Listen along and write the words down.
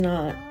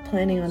Not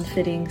planning on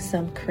fitting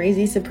some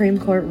crazy Supreme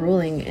Court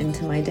ruling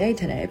into my day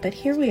today, but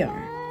here we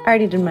are. I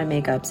already did my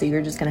makeup, so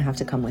you're just gonna have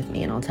to come with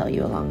me and I'll tell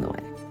you along the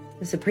way.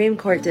 The Supreme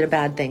Court did a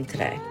bad thing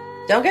today.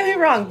 Don't get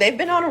me wrong, they've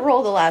been on a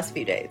roll the last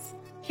few days.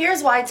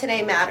 Here's why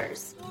today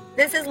matters.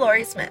 This is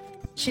Lori Smith.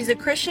 She's a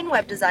Christian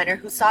web designer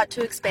who sought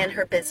to expand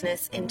her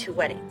business into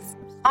weddings.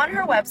 On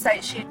her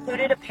website, she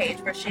included a page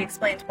where she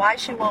explains why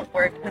she won't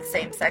work with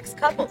same-sex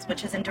couples,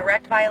 which is in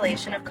direct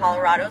violation of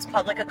Colorado's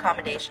public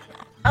accommodation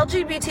law.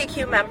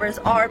 LGBTQ members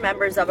are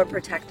members of a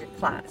protected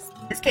class.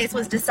 This case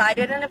was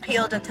decided and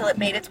appealed until it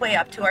made its way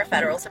up to our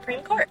federal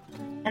Supreme Court.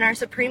 And our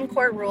Supreme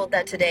Court ruled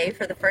that today,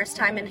 for the first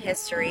time in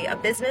history, a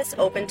business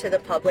open to the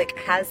public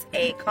has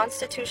a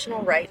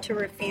constitutional right to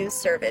refuse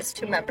service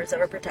to members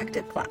of a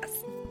protected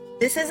class.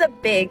 This is a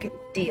big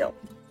deal.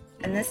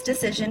 And this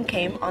decision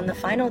came on the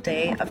final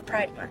day of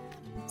Pride Month.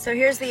 So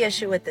here's the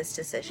issue with this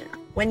decision.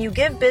 When you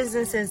give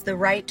businesses the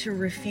right to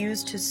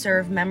refuse to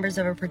serve members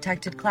of a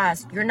protected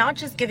class, you're not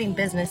just giving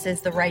businesses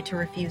the right to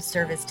refuse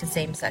service to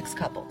same-sex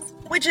couples,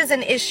 which is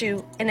an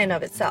issue in and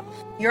of itself.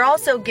 You're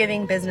also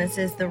giving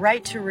businesses the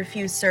right to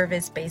refuse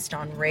service based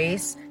on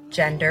race,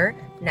 gender,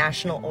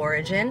 national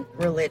origin,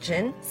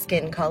 religion,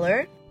 skin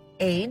color,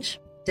 age,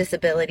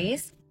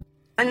 disabilities.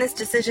 And this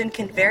decision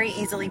can very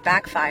easily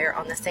backfire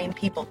on the same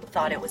people who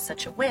thought it was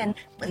such a win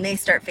when they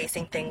start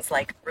facing things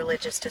like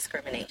religious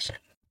discrimination.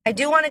 I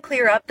do want to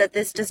clear up that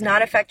this does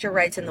not affect your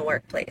rights in the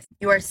workplace.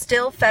 You are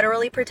still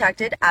federally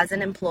protected as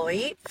an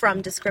employee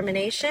from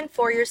discrimination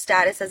for your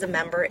status as a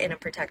member in a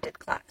protected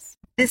class.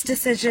 This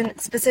decision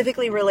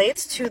specifically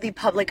relates to the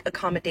public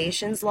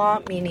accommodations law,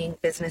 meaning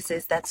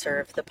businesses that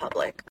serve the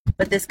public.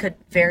 But this could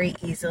very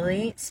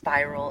easily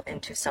spiral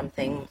into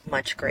something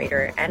much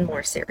greater and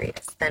more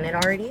serious than it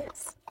already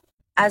is.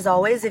 As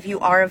always, if you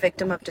are a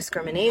victim of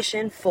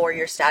discrimination for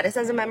your status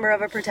as a member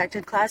of a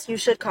protected class, you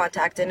should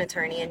contact an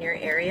attorney in your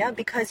area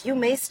because you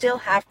may still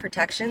have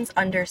protections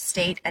under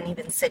state and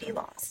even city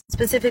laws,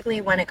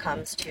 specifically when it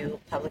comes to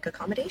public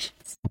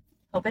accommodations.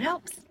 Hope it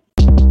helps.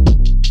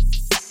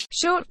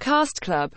 Short Cast Club